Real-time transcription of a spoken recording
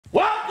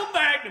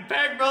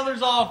Pack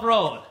Brothers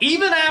Off-Road.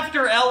 Even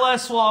after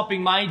LS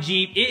swapping my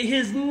Jeep, it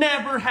has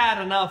never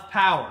had enough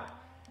power.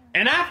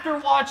 And after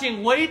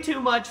watching way too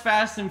much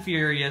Fast and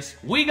Furious,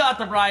 we got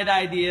the bright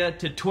idea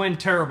to twin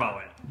turbo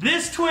it.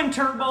 This twin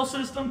turbo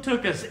system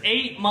took us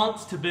 8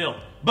 months to build.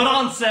 But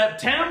on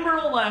September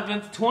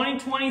 11th,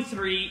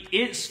 2023,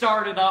 it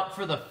started up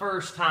for the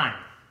first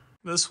time.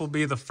 This will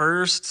be the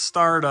first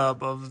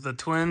startup of the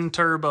twin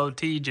turbo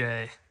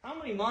TJ. How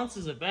many months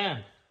has it been?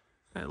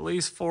 At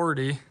least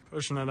 40.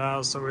 Pushing it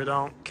out so we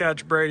don't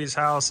catch Brady's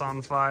house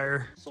on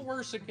fire. What's the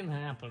worst that can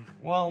happen?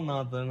 Well,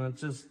 nothing.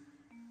 It's just...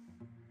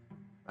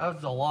 that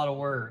was a lot of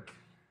work.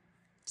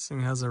 This thing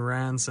hasn't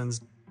ran since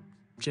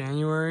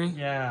January?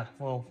 Yeah,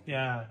 well,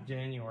 yeah,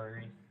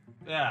 January.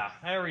 Yeah,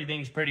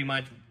 everything's pretty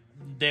much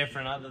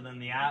different other than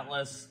the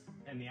Atlas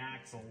and the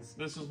axles.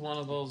 This is one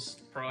of those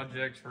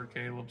projects where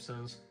Caleb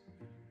says,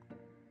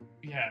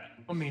 yeah,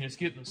 I mean, it's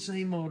getting the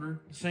same motor,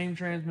 the same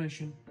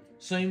transmission,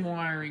 same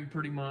wiring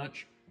pretty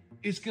much.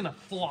 It's gonna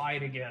fly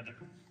together.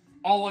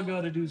 All I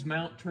gotta do is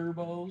mount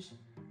turbos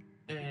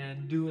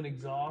and do an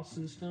exhaust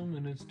system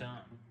and it's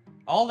done.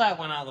 All that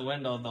went out the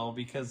window though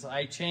because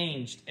I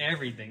changed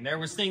everything. There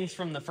was things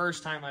from the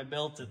first time I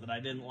built it that I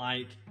didn't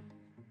like.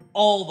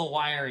 All the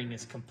wiring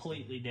is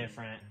completely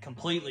different,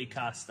 completely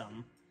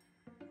custom.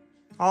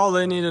 All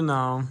they need to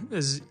know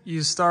is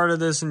you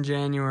started this in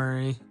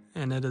January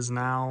and it is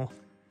now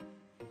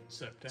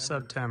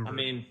September. I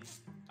mean,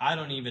 I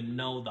don't even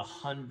know the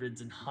hundreds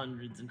and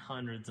hundreds and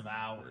hundreds of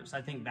hours.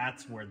 I think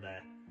that's where the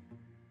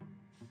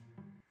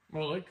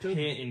it could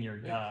hit in your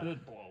gut. It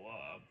could blow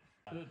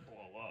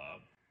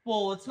up.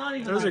 Well, it's not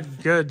even. There's like,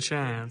 a good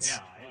chance.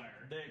 Yeah,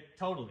 they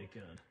totally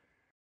could.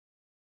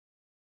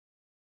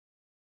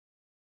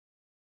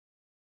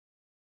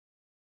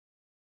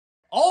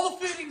 All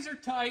the fittings are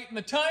tight and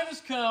the time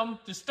has come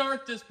to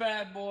start this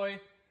bad boy.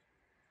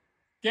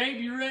 Gabe,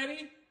 you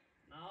ready?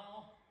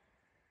 No.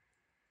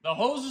 The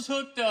hose is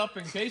hooked up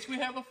in case we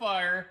have a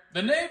fire.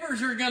 The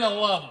neighbors are gonna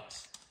love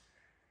us.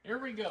 Here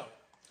we go. All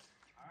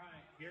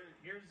right,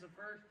 here's the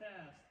first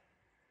test.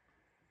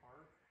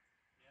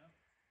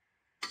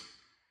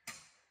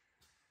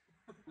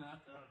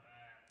 Not so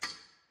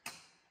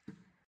bad.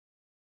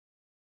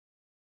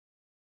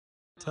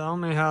 Tell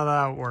me how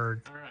that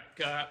worked. All right,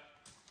 got.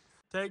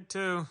 Take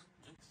two.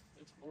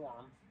 It's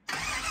warm.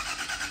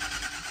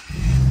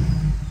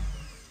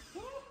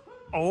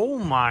 Oh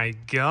my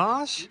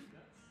gosh. That's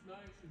nice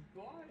and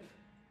quiet.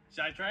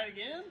 Should I try it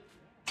again?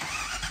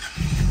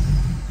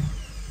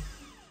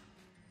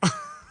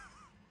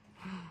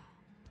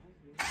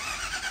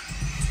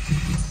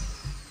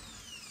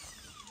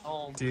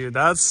 Oh, Dude,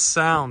 that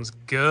sounds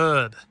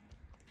good.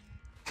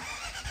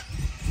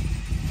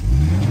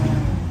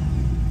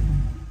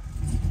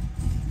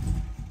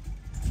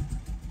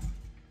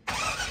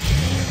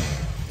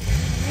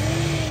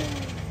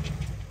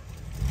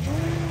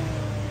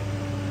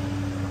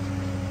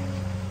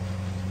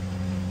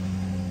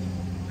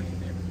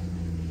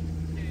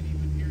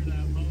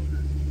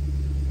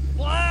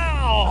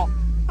 Wow!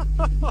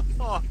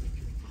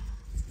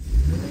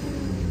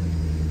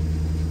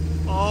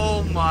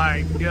 Oh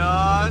my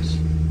gosh.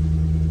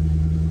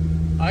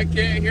 I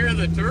can't hear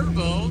the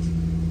turbos.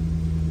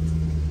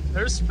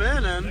 They're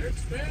spinning. They're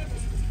spinning.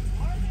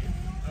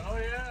 Oh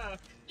yeah.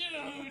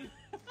 Dude.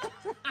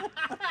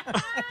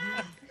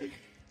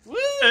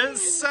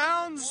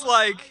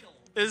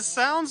 It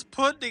sounds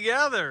put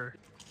together.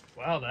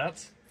 Wow,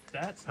 that's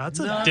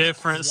a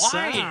different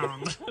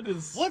sound.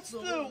 What's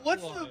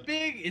the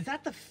big? Is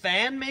that the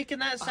fan making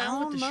that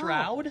sound with the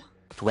shroud?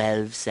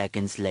 12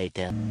 seconds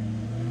later.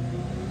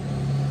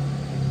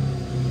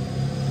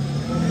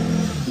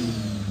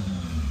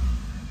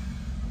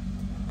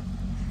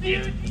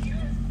 Dude, you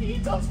see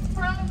those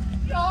front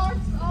doors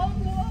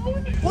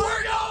unloaded?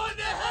 We're going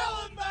to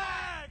hell and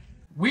back!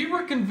 We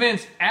were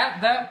convinced at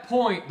that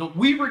point that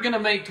we were going to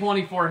make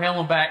 24 hell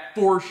and back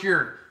for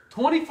sure.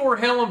 24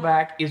 hell and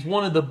back is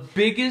one of the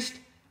biggest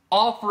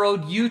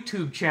off-road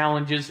YouTube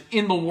challenges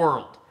in the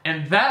world.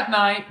 And that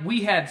night,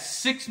 we had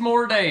 6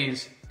 more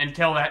days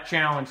until that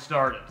challenge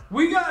started.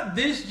 We got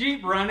this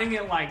Jeep running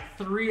at like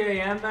 3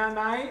 a.m. that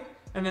night,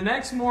 and the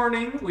next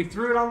morning we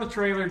threw it on the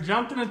trailer,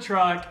 jumped in a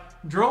truck,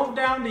 drove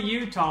down to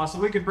Utah so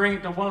we could bring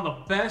it to one of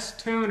the best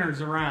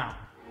tuners around.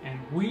 And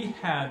we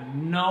had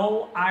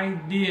no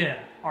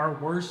idea our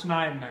worst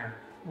nightmare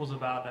was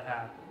about to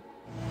happen.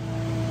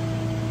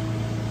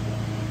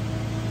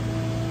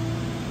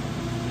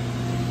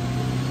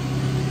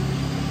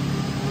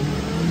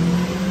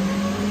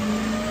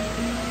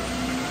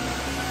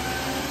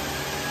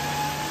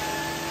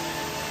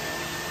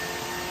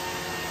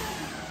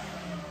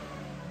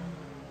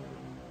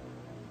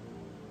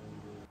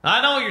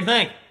 I know what you're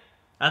thinking.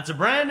 That's a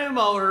brand new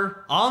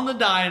motor on the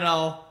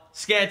dyno.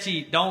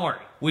 Sketchy, don't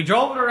worry. We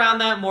drove it around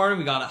that morning.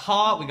 We got it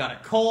hot, we got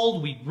it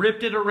cold, we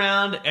ripped it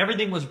around.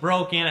 Everything was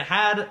broken. It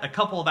had a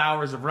couple of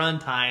hours of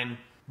runtime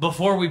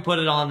before we put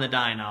it on the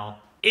dyno.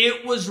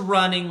 It was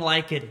running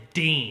like a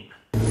demon.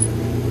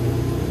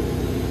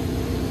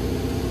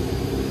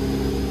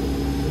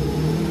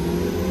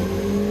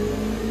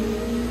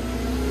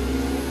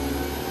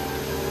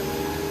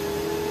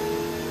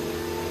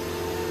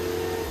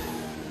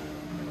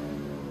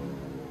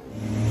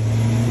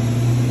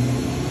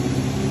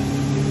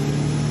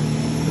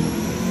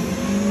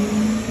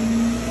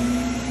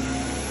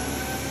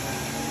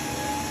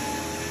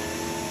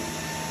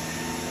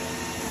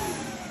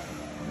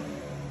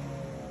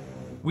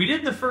 We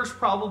did the first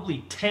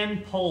probably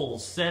 10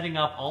 pulls, setting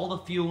up all the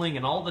fueling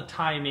and all the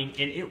timing,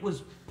 and it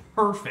was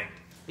perfect.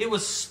 It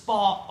was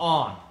spot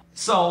on.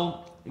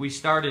 So we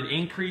started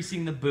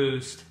increasing the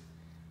boost,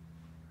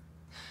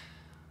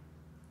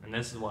 and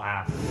this is what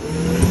happened.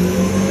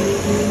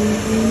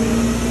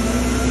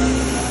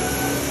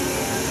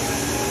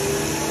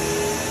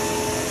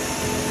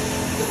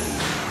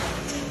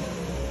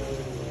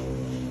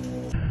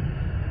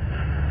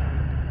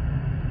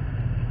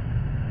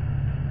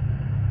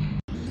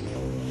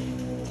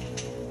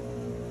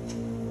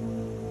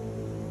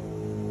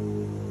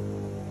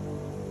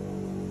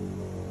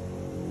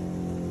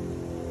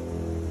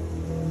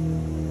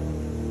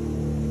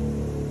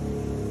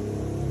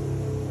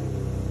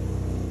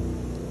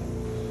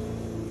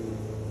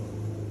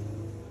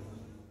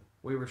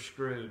 We were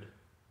screwed.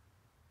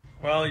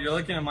 Well, you're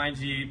looking at my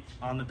Jeep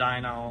on the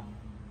dyno,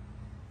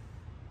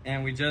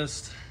 and we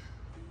just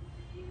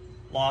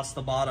lost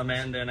the bottom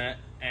end in it,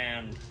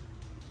 and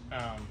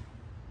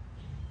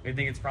we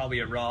think it's probably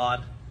a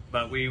rod,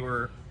 but we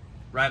were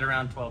right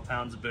around 12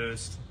 pounds of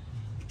boost.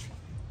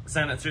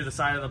 Sent it through the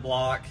side of the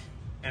block,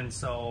 and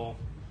so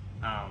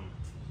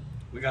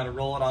we got to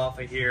roll it off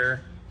of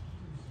here,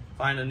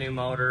 find a new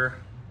motor,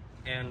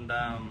 and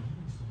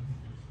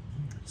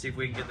see if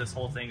we can get this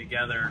whole thing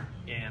together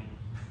in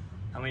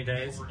how many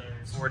days? 4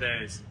 days. 4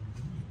 days.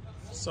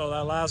 So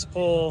that last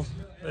pull,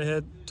 they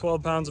hit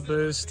 12 pounds of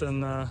boost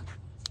and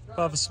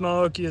puff of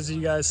smoke, as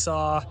you guys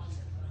saw.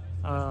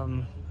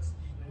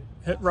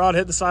 Rod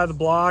hit the side of the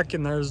block,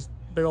 and there's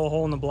a big old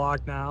hole in the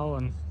block now.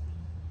 And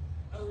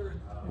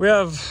we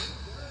have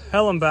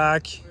hell and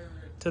back.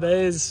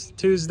 Today's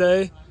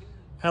Tuesday.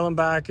 Hell and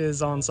back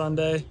is on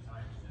Sunday.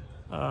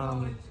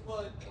 I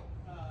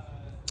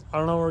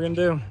don't know what we're gonna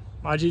do.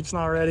 My Jeep's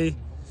not ready.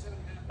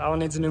 That one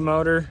needs a new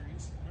motor.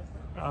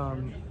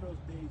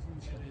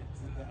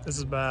 This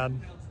is bad.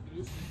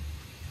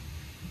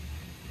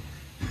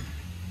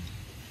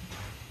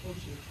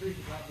 We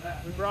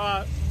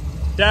brought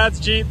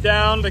Dad's Jeep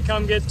down to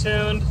come get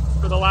tuned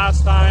for the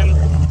last time.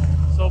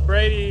 So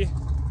Brady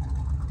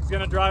is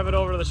gonna drive it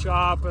over to the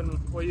shop, and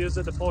we'll use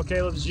it to pull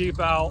Caleb's Jeep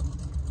out,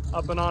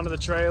 up and onto the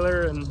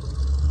trailer, and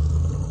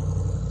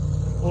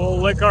we'll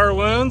lick our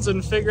wounds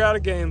and figure out a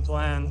game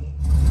plan.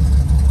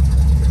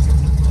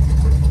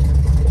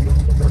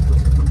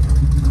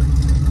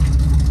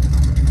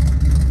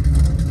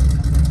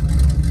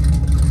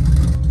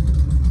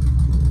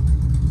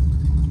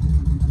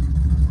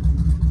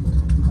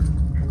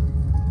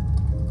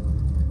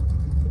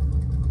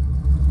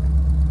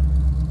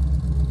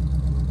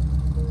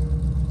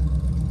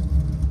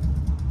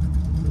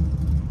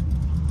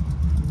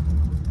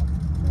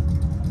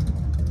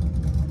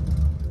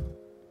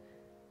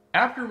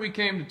 After we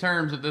came to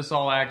terms that this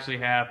all actually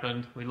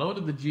happened, we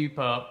loaded the Jeep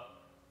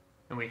up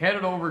and we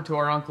headed over to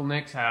our Uncle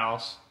Nick's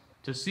house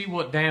to see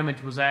what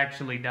damage was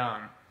actually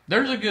done.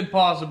 There's a good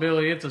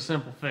possibility it's a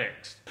simple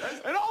fix.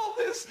 And all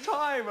this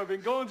time I've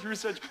been going through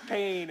such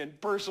pain and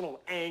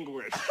personal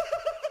anguish.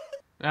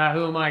 Who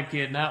am I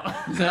kidding?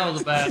 That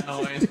was a bad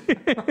noise.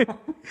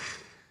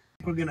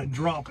 We're gonna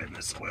drop in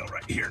this oil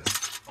right here.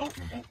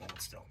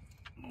 Still.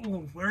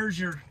 Oh, where's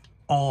your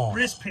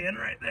wrist pin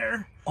right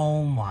there?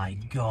 Oh my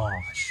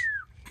gosh.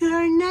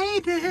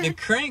 Grenade. The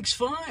crank's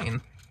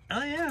fine.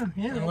 Oh yeah.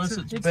 Unless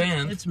it's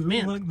bent. It's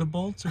mint. Look, the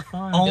bolts are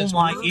fine. Oh It's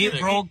my, working. it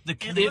broke the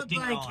It looked connecting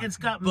like rod. it's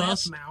got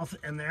Bust. mouth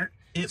in there.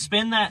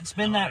 Spin that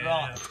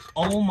rod.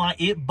 Oh my,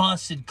 it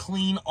busted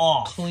clean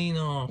off. Clean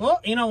off.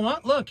 Well, you know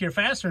what? Look, your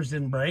fasteners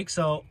didn't break,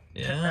 so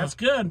that's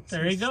good.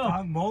 There you go.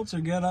 Stock bolts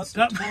are good up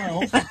to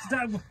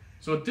 12.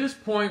 So at this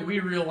point, we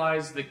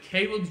realized that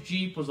Caleb's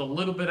Jeep was a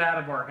little bit out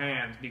of our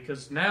hands,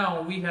 because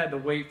now we had to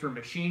wait for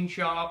machine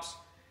shops.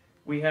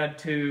 We had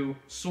to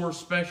source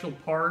special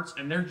parts,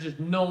 and there's just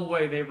no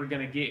way they were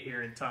going to get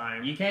here in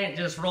time. You can't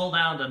just roll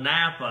down to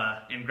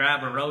Napa and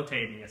grab a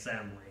rotating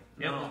assembly.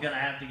 It No. was gonna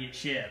have to get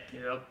shipped.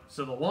 Yep.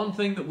 So the one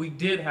thing that we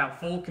did have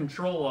full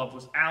control of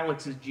was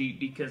Alex's Jeep,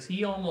 because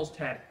he almost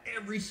had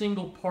every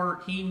single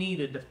part he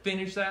needed to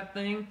finish that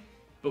thing.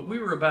 But we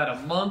were about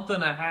a month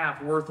and a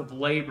half worth of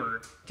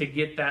labor to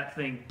get that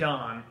thing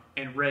done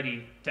and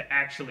ready to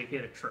actually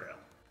hit a trail.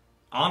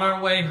 On our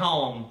way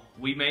home,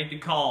 we made the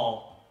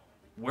call.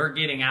 We're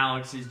getting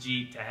Alex's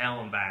Jeep to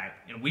hell and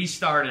back. And we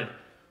started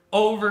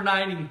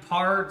overnighting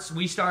parts.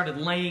 We started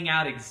laying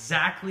out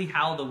exactly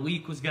how the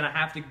week was gonna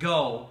have to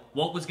go,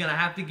 what was gonna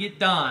have to get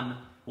done,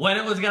 when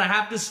it was gonna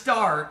have to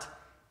start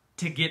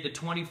to get the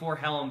 24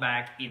 hell and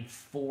back in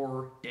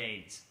 4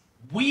 days.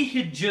 We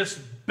had just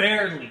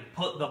barely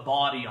put the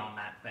body on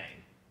that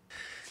thing.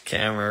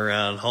 Camera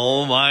around.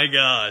 Oh my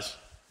gosh.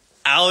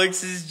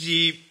 Alex's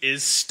Jeep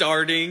is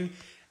starting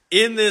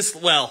in this,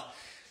 well,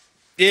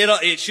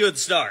 it should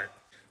start.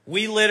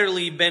 We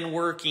literally been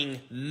working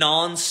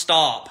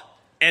non-stop,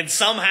 and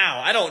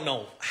somehow, I don't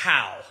know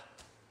how,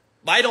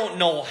 I don't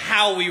know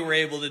how we were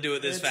able to do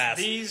it this fast.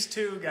 These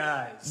two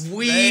guys.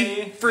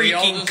 We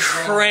freaking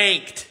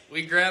cranked.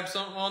 We grabbed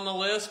something on the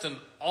list, and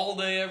all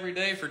day, every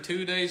day, for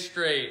 2 days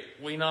straight,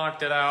 we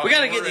knocked it out. We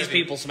gotta get these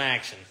people some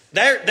action.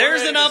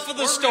 There's enough of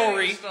the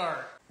story.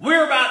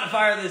 We're about to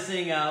fire this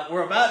thing up.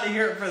 We're about to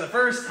hear it for the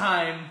first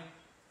time.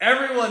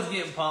 Everyone's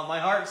getting pumped. My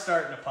heart's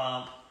starting to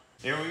pump.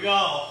 Here we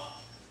go.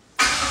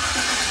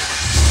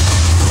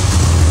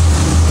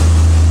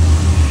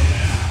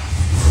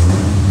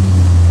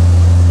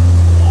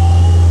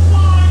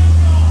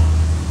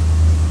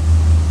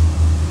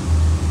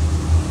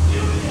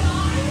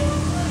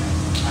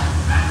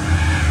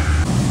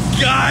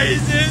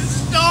 Guys, it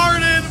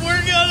started.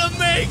 We're gonna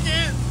make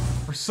it.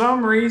 For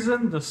some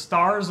reason, the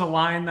stars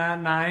aligned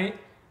that night,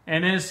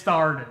 and it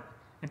started.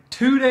 And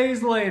 2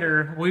 days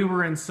later, we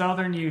were in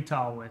southern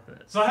Utah with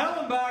it. So hell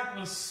and back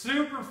was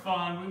super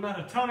fun. We met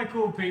a ton of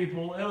cool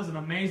people. It was an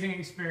amazing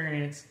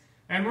experience.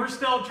 And we're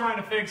still trying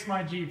to fix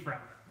my Jeep from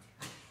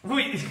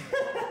it.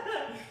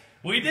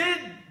 We did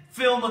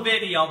film a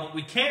video, but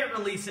we can't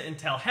release it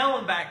until Hell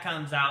and Back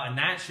comes out, and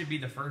that should be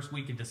the first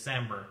week of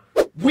December.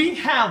 We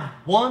have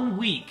 1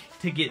 week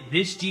to get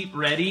this Jeep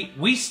ready.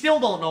 We still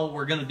don't know what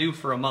we're gonna do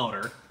for a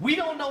motor. We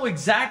don't know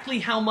exactly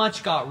how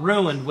much got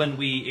ruined when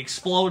we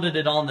exploded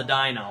it on the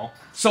dyno.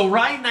 So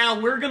right now,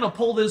 we're gonna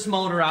pull this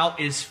motor out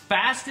as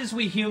fast as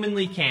we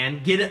humanly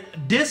can, get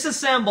it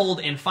disassembled,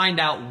 and find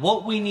out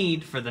what we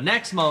need for the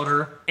next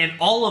motor. And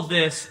all of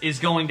this is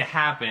going to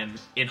happen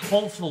in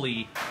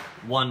hopefully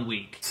 1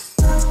 week.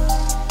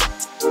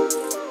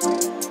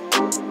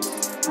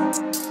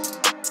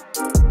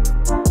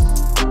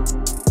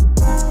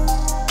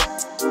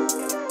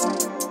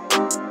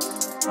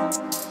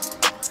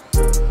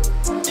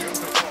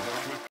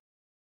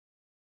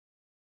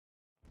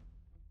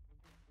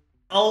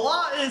 A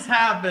lot has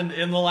happened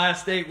in the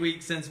last 8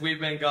 weeks since we've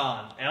been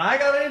gone. And I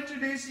gotta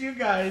introduce you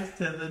guys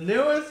to the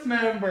newest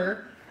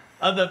member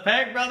of the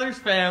Peck Brothers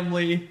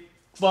family,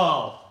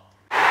 Bo.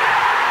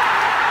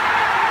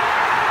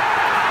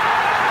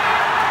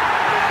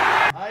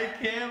 I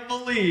can't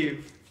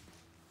believe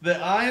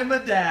that I am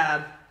a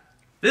dad.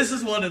 This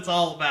is what it's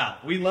all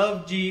about. We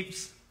love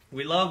Jeeps,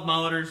 we love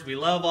motors, we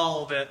love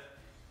all of it.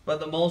 But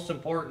the most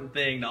important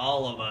thing to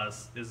all of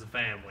us is the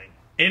family.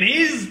 And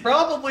he's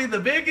probably the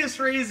biggest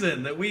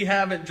reason that we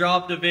haven't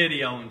dropped a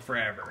video in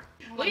forever.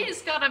 We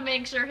just gotta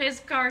make sure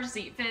his car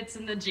seat fits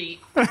in the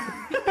Jeep.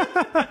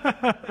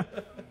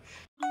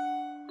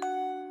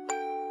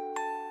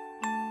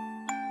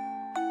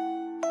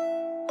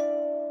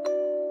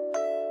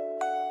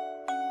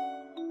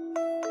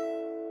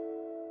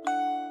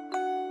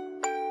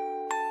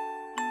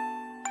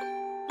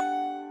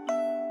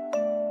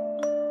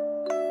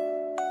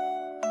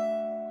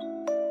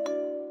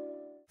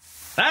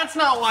 That's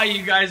not why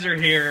you guys are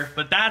here,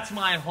 but that's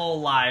my whole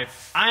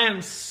life. I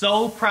am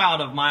so proud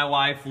of my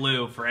wife,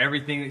 Lou, for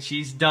everything that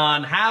she's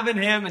done, having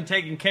him and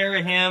taking care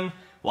of him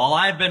while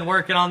I've been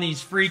working on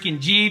these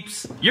freaking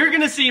Jeeps. You're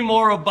gonna see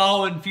more of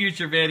Bo in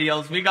future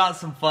videos. We got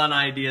some fun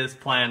ideas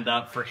planned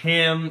up for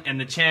him and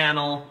the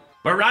channel.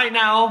 But right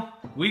now,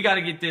 we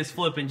gotta get this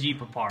flipping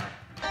Jeep apart.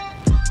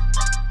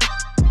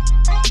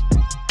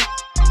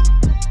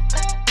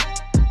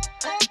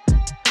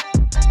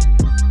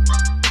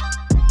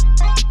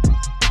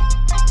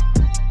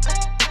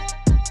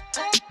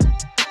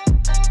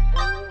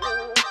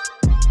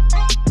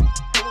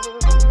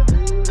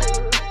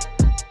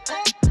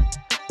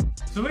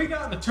 So we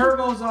got the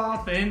turbos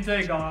off, the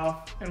intake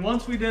off, and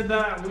once we did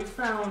that,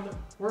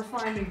 we're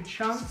finding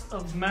chunks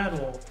of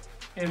metal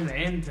in the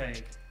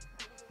intake,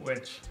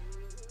 which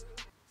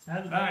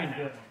that ain't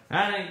good.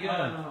 That ain't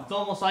good. It's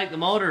almost like the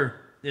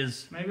motor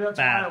is Maybe that's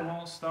bad. why it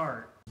won't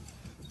start.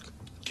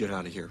 Get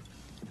out of here.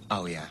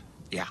 Oh yeah,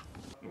 yeah.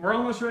 We're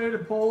almost ready to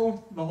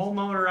pull the whole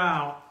motor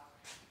out.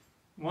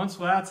 Once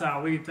that's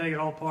out, we can take it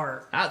all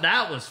apart.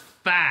 That was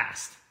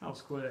fast. That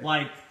was quick.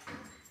 Like,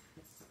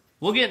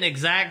 we'll get an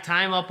exact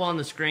time up on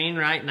the screen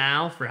right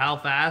now for how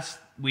fast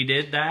we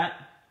did that.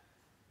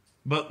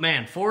 But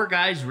man, 4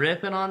 guys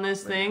ripping on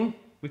this thing.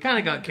 We kind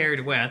of got carried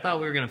away. I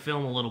thought we were going to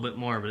film a little bit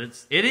more, but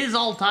it is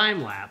all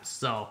time lapse.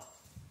 So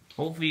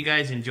hopefully you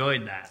guys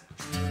enjoyed that.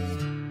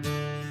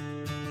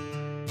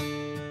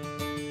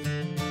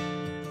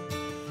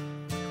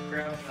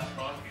 Grab that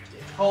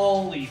bucket.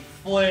 Holy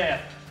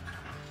flip.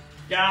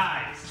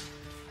 Guys.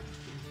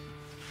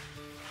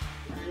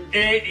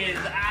 It is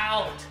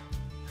out.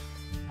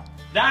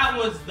 That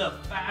was the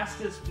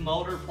fastest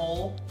motor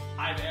pull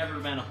I've ever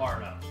been a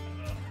part of.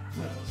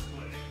 That was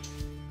quick.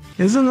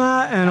 Isn't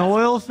that an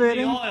oil The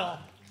fitting? oil,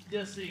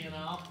 just so you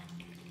know.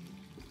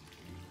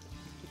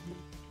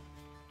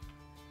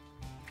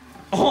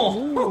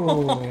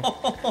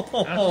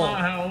 That's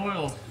not how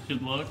oil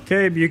should look.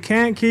 Cabe, you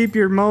can't keep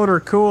your motor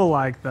cool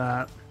like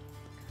that.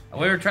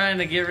 We were trying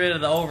to get rid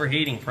of the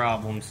overheating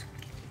problems.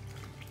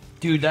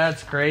 Dude,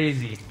 that's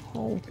crazy.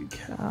 Holy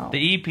cow.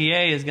 The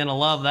EPA is gonna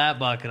love that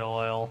bucket of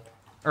oil.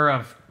 Or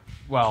of,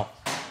 well,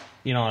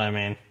 you know what I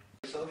mean.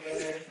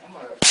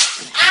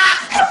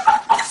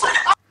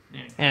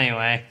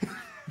 Anyway.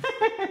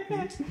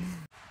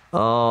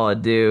 Oh,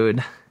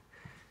 dude.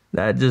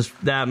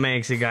 That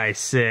makes a guy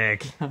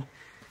sick.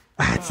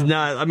 That's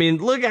not, I mean,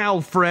 look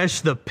how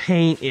fresh the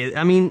paint is.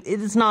 I mean,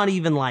 it's not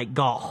even like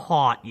got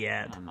hot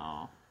yet.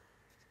 No.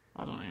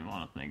 I don't even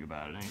want to think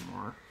about it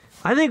anymore.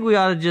 I think we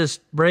ought to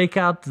just break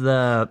out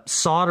the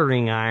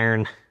soldering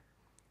iron.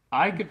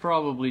 I could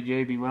probably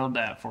JB weld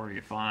that for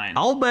you fine.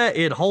 I'll bet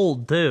it'd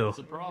hold too. It's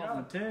a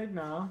problem. Tag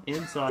now.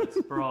 Inside's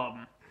a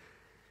problem.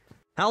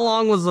 How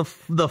long was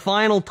the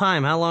final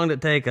time? How long did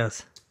it take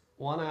us?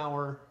 1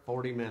 hour,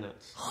 40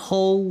 minutes.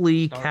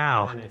 Holy Start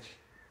cow. to finish.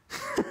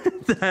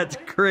 That's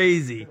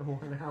crazy.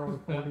 1 hour,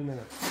 40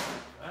 minutes.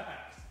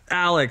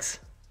 Alex,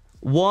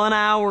 1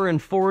 hour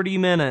and 40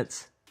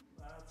 minutes.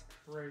 That's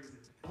crazy.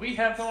 We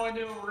have no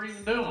idea what we're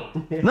even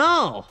doing.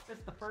 No.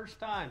 It's the first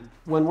time.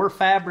 When we're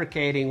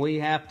fabricating, we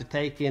have to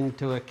take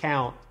into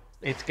account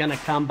it's going to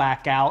come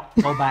back out,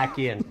 go back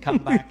in, come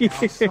back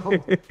out.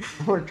 So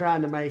we're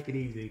trying to make it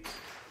easy.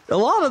 A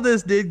lot of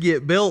this did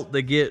get built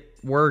to get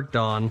worked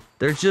on.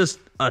 There's just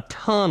a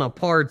ton of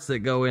parts that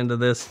go into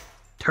this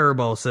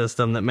turbo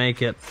system that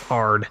make it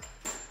hard.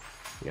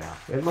 Yeah,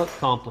 it looks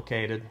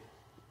complicated.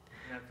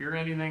 Yeah, if you're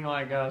anything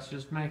like us,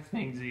 just make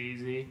things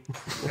easy.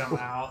 Come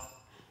out.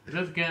 It's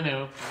just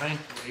gonna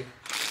eventually.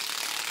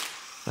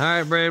 All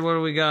right, Braid, what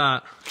do we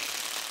got?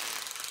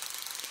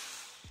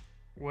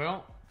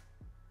 Well,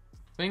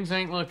 things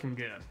ain't looking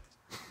good.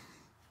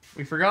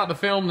 We forgot to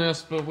film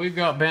this, but we've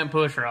got bent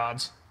push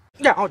rods.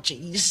 Oh,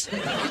 jeez.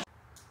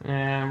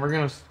 And we're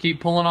going to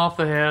keep pulling off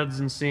the heads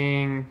and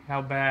seeing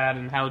how bad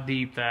and how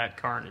deep that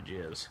carnage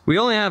is. We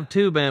only have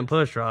 2 bent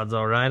push rods,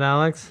 all right,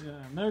 Alex? Yeah,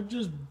 and they're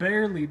just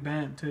barely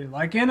bent, too.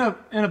 Like, in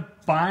a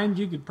bind,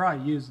 you could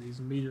probably use these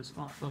and be just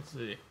fine. Let's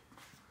see.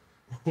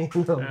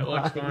 That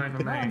looks fine to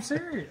me. No, I'm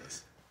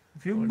serious.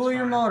 If you blew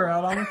your motor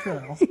out on the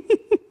trail.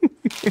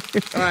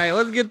 All right,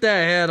 let's get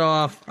that head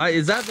off.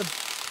 Is that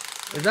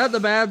the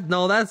bad?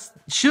 No, that's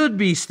should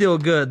be still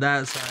good,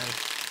 that side.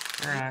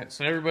 Alright,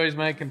 so everybody's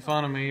making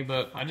fun of me,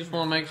 but I just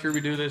want to make sure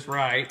we do this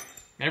right.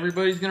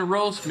 Everybody's going to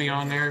roast me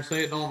on there and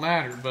say it don't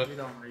matter, but we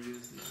don't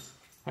reuse these.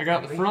 I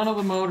got the front of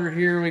the motor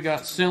here. We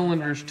got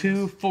cylinders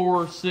 2,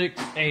 4,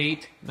 6,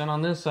 8. Then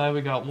on this side,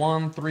 we got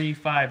 1, 3,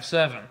 5,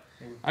 7.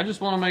 I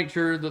just want to make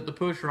sure that the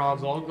push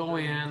rods all go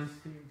in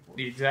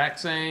the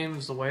exact same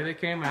as the way they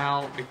came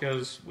out,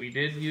 because we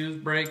did use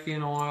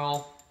brake-in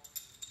oil.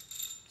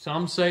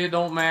 Some say it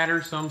don't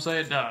matter, some say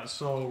it does.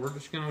 So we're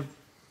just going to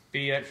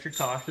be extra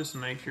cautious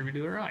and make sure we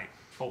do it right,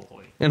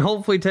 hopefully. And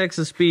hopefully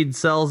Texas Speed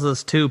sells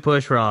us 2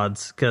 push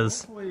rods,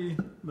 because... Hopefully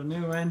the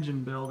new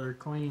engine builder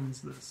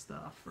cleans this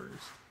stuff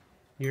first.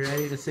 You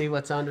ready to see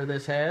what's under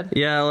this head?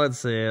 Yeah, let's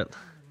see it.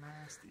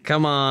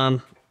 Come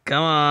on.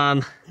 Come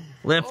on.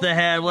 Lift the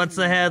head. What's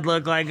the head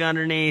look like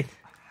underneath?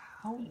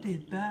 How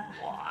did that...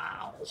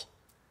 Wow.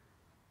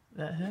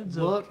 That head's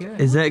Look,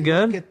 okay. Is that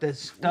good? Look at the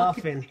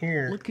stuff in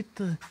here. Look at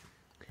the...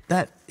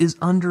 That is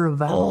under a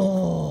valve.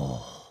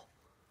 Oh.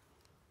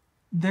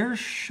 There's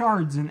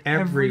shards in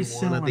Every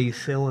cylinder. one of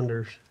these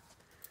cylinders.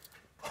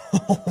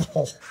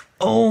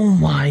 Oh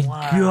my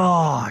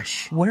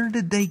gosh. Where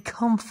did they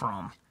come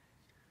from?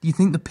 Do you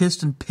think the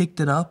piston picked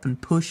it up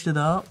and pushed it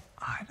up?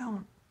 I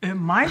don't... It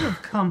might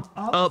have come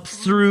Up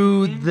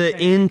through the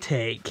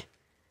intake.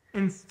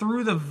 and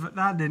through the...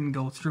 That didn't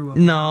go through.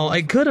 No,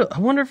 it could have... I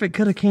wonder if it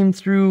could have came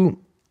through...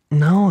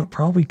 No, it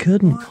probably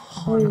couldn't.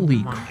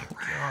 Holy crap.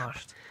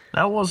 Gosh.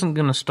 That wasn't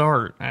going to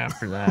start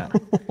after that.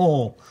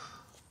 Oh.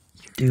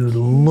 Dude,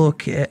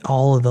 look at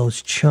all of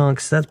those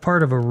chunks. That's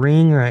part of a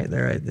ring right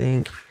there, I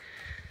think.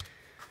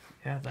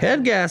 Yeah,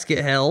 Head gasket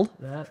held.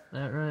 That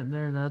right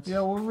there, that's...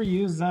 Yeah, we'll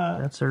reuse that.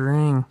 That's a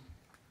ring.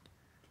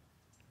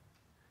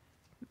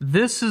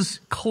 This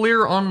is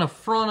clear on the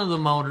front of the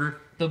motor.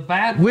 The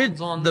bad one's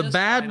on The this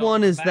bad side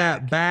one on is the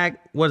that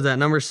back... What is that,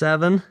 number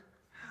 7?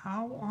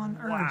 How on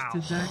earth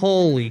did that...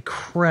 Holy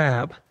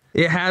crap.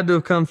 It had to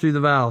have come through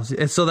the valves.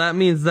 And so that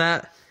means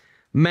that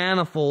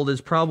manifold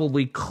is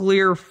probably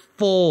clear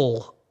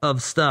full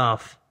of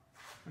stuff.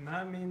 And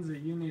that means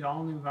that you need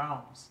all new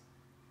valves.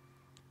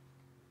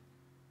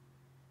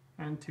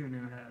 And 2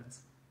 new heads.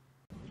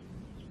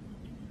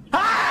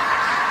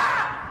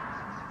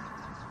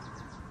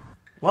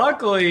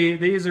 Luckily,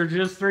 these are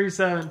just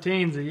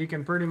 317s that you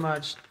can pretty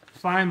much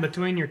find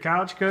between your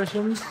couch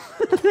cushions.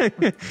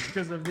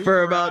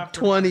 For about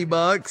 20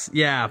 bucks.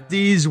 Yeah,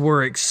 these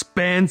were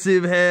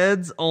expensive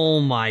heads.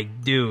 Oh my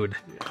dude.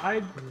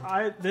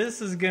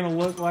 This is gonna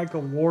look like a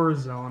war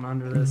zone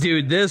under this.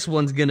 Dude, this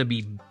one's gonna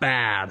be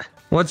bad.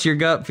 What's your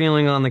gut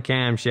feeling on the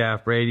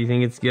camshaft, Ray? Do you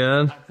think it's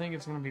good? I think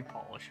it's gonna be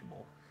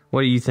polishable.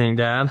 What do you think,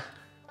 Dad?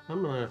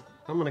 I'm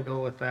gonna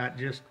go with that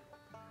just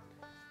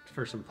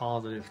for some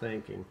positive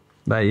thinking.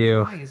 About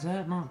you? Why is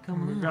that not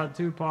coming? We've got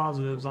 2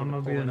 positives. I'm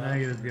gonna be the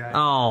negative guy.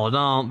 Oh,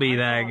 don't be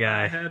that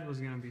guy. My head was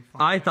gonna be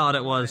fine. I thought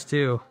it was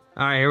too.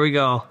 All right, here we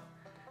go.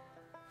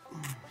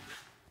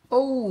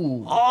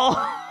 Oh!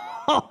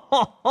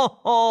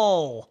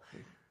 Oh!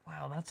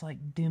 Wow, that's like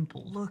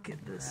dimpled. Look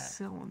at this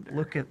cylinder.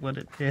 Look at what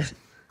it did.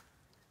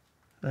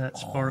 That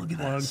spark Look at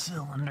plug. that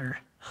cylinder.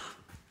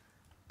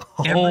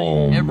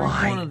 Every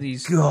my one of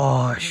these,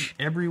 gosh.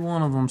 every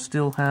one of them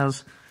still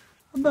has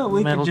I bet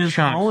we metal could just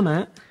chunks. own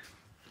it.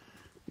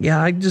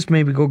 Yeah, I'd just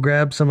maybe go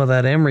grab some of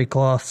that emery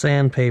cloth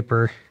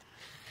sandpaper.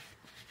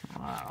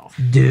 Wow.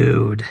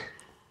 Dude.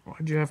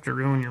 Why'd you have to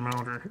ruin your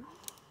motor?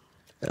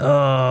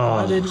 Oh.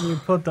 Why didn't you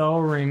put the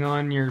O-ring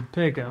on your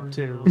pickup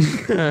too?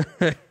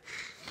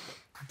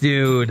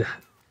 Dude.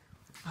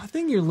 I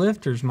think your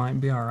lifters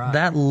might be alright.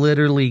 That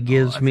literally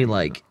gives me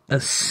like a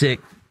sick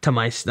to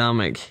my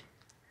stomach.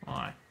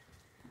 Why?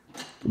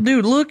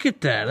 Dude, look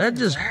at that. That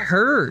just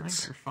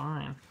hurts. You're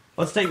fine.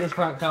 Let's take this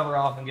front cover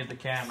off and get the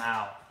cam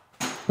out.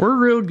 We're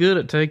real good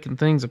at taking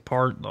things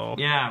apart, though.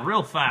 Yeah,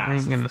 real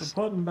fast. The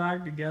putting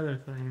back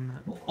together thing.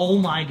 Oh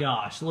my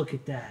gosh, look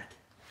at that.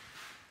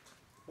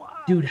 Wow.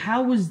 Dude,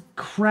 how was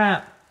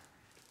crap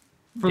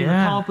from the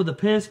top of the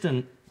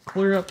piston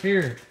clear up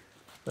here?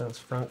 Those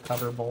front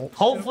cover bolts.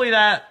 Hopefully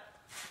that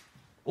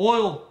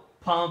oil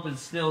pump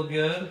is still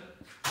good.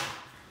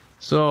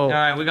 So, all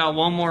right, we got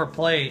one more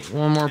plate.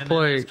 One more and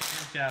plate. Then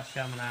this camshaft's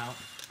coming out.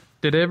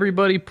 Did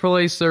everybody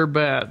place their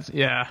bets?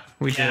 Yeah,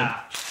 we did.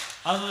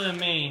 Other than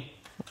me.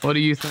 What do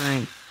you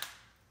think?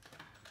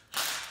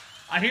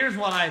 Here's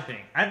what I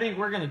think. I think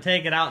we're going to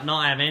take it out and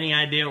not have any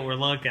idea what we're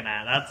looking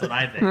at. That's what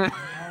I think.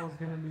 That was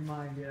gonna be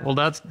my guess. Well,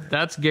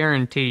 that's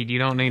guaranteed. You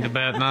don't need to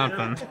bet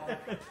nothing.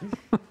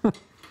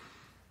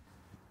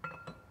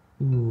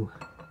 Ooh.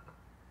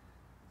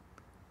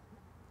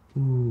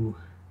 Ooh.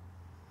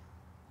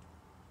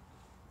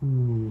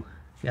 Ooh.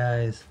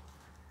 Guys.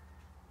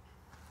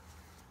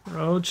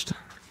 Roached?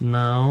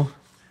 No.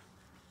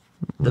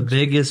 The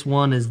biggest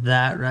one is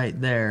that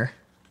right there.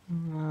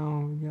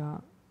 No, we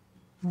got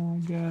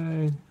that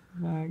guy.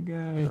 That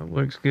guy. That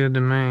looks good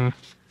to me.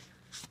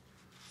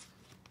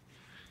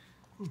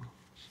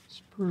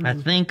 I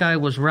think I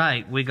was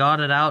right. We got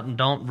it out and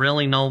don't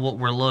really know what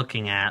we're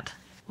looking at.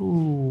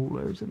 Ooh,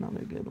 there's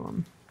another good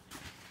one.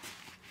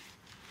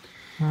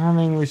 I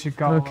think we should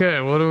call Okay,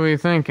 what are we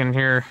thinking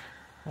here?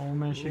 Old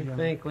Michigan. I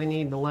think we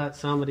need to let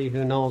somebody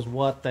who knows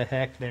what the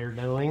heck they're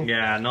doing.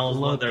 Yeah, knows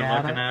what they're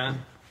looking at.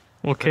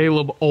 Well,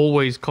 Caleb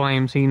always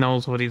claims he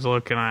knows what he's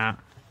looking at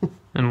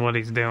and what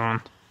he's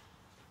doing.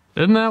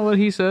 Isn't that what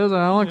he says,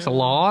 Alex? A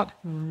lot?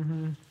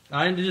 Mm-hmm.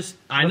 I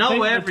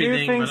know everything. The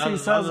two things but he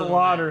says a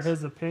lot are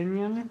his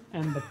opinion,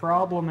 and the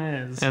problem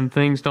is... And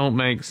things don't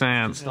make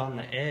sense. Just on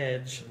the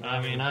edge.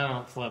 I mean, I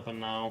don't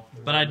flipping know.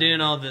 But I do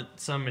know that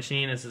some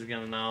machinist is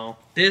going to know.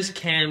 This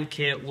cam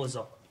kit was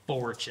a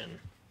fortune.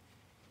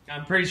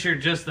 I'm pretty sure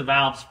just the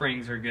valve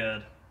springs are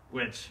good,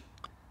 which...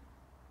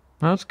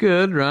 That's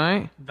good,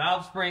 right?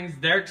 Valve springs,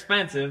 they're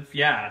expensive,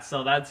 yeah,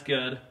 so that's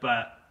good,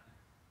 but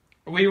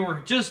we were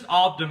just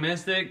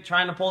optimistic,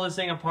 trying to pull this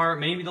thing apart.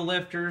 Maybe the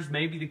lifters,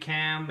 maybe the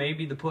cam,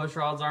 maybe the push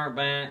rods aren't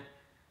bent.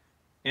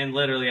 And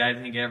literally, I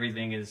think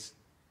everything is,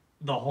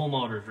 the whole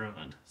motor's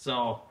ruined.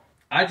 So,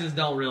 I just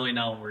don't really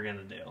know what we're going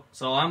to do.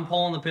 So, I'm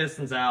pulling the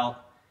pistons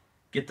out,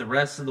 get the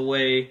rest of the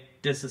way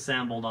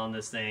disassembled on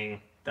this thing.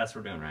 That's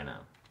what we're doing right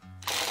now.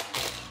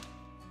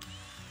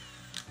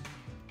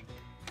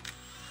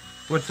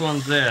 Which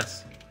one's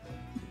this?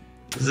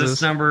 Is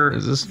this number...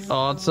 Is this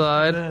odd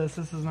side? This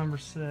is number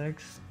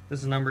 6.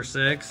 This is number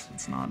 6?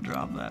 Let's not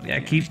drop that Yeah,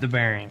 again. keep the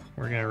bearing.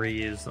 We're going to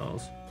reuse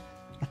those.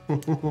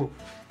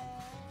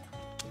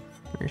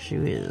 There she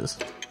is.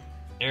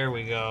 There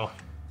we go.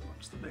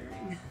 What's the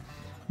bearing?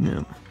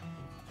 Yep.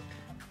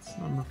 It's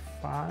number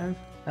 5.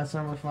 That's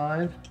number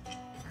 5?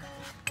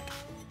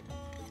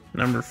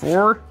 Number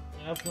 4?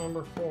 That's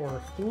number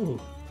 4. Ooh.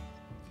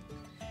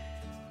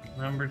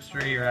 Number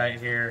 3 right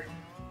here.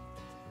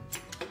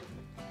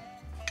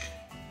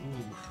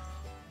 Ooh.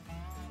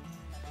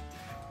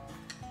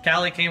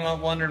 Callie came up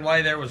wondering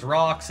why there was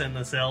rocks in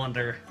the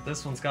cylinder.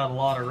 This one's got a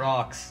lot of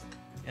rocks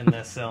in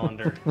this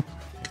cylinder.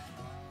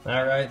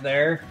 That right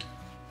there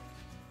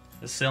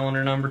is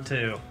cylinder number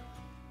 2.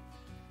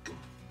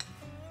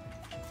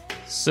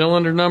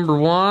 Cylinder number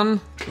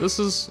 1.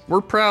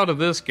 We're proud of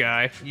this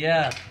guy.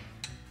 Yeah.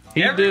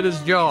 He did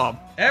his job.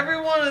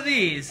 Every one of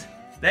these,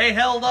 they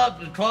held up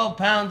to 12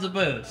 pounds of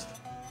boost.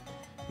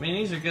 I mean,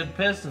 these are good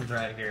pistons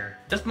right here.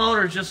 This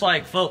motor is just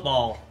like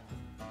football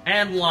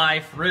and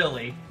life,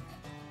 really.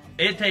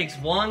 It takes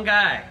one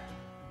guy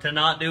to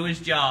not do his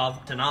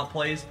job, to not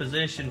play his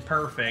position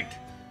perfect,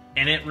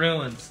 and it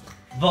ruins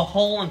the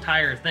whole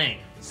entire thing.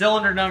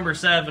 Cylinder number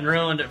 7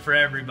 ruined it for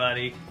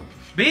everybody.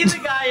 Be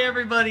the guy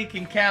everybody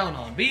can count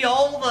on. Be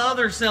all the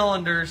other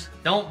cylinders.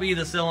 Don't be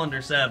the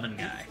cylinder 7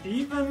 guy.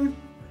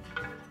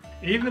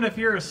 Even if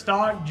you're a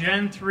stock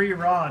Gen 3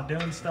 rod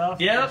doing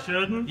stuff you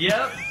shouldn't.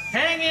 Yep.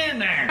 Hang in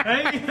there.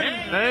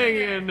 Hang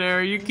in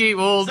there. You keep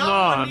holding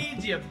on. Someone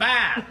needs you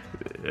bad.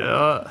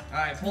 Yeah.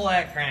 Alright, pull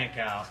that crank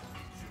out.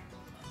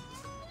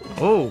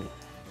 Oh.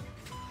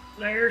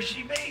 There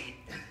she be.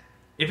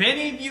 If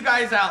any of you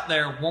guys out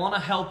there want to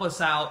help us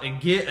out and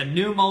get a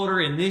new motor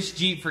in this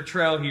Jeep for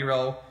Trail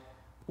Hero,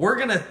 we're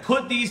going to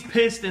put these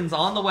pistons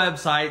on the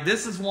website.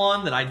 This is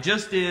one that I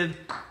just did.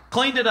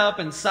 Cleaned it up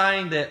and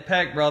signed at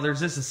Peck Brothers.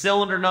 This is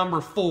cylinder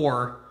number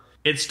 4.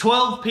 It's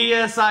 12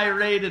 PSI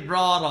rated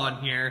rod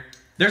on here.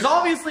 There's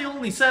obviously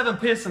only 7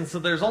 pistons, so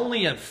there's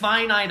only a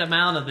finite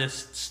amount of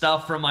this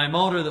stuff from my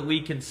motor that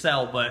we can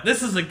sell, but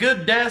this is a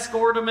good desk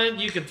ornament.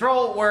 You can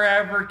throw it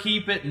wherever,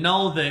 keep it.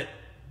 Know that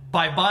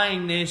by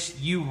buying this,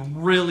 you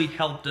really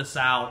helped us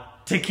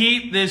out to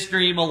keep this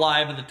dream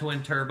alive of the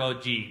twin turbo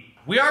Jeep.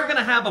 We are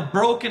gonna have a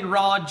broken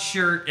rod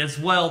shirt as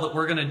well that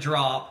we're gonna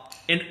drop.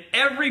 And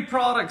every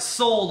product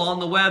sold on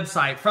the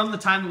website from the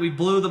time that we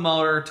blew the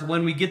motor to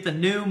when we get the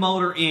new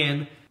motor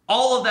in,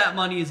 all of that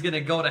money is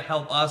gonna go to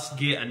help us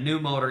get a new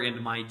motor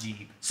into my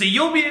Jeep. So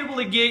you'll be able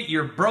to get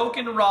your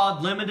broken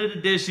rod limited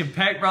edition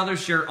Peck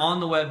Brothers shirt on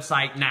the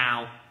website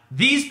now.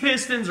 These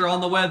pistons are on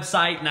the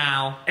website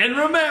now. And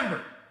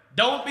remember,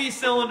 don't be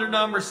cylinder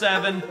number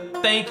 7.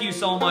 Thank you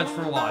so much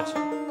for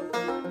watching.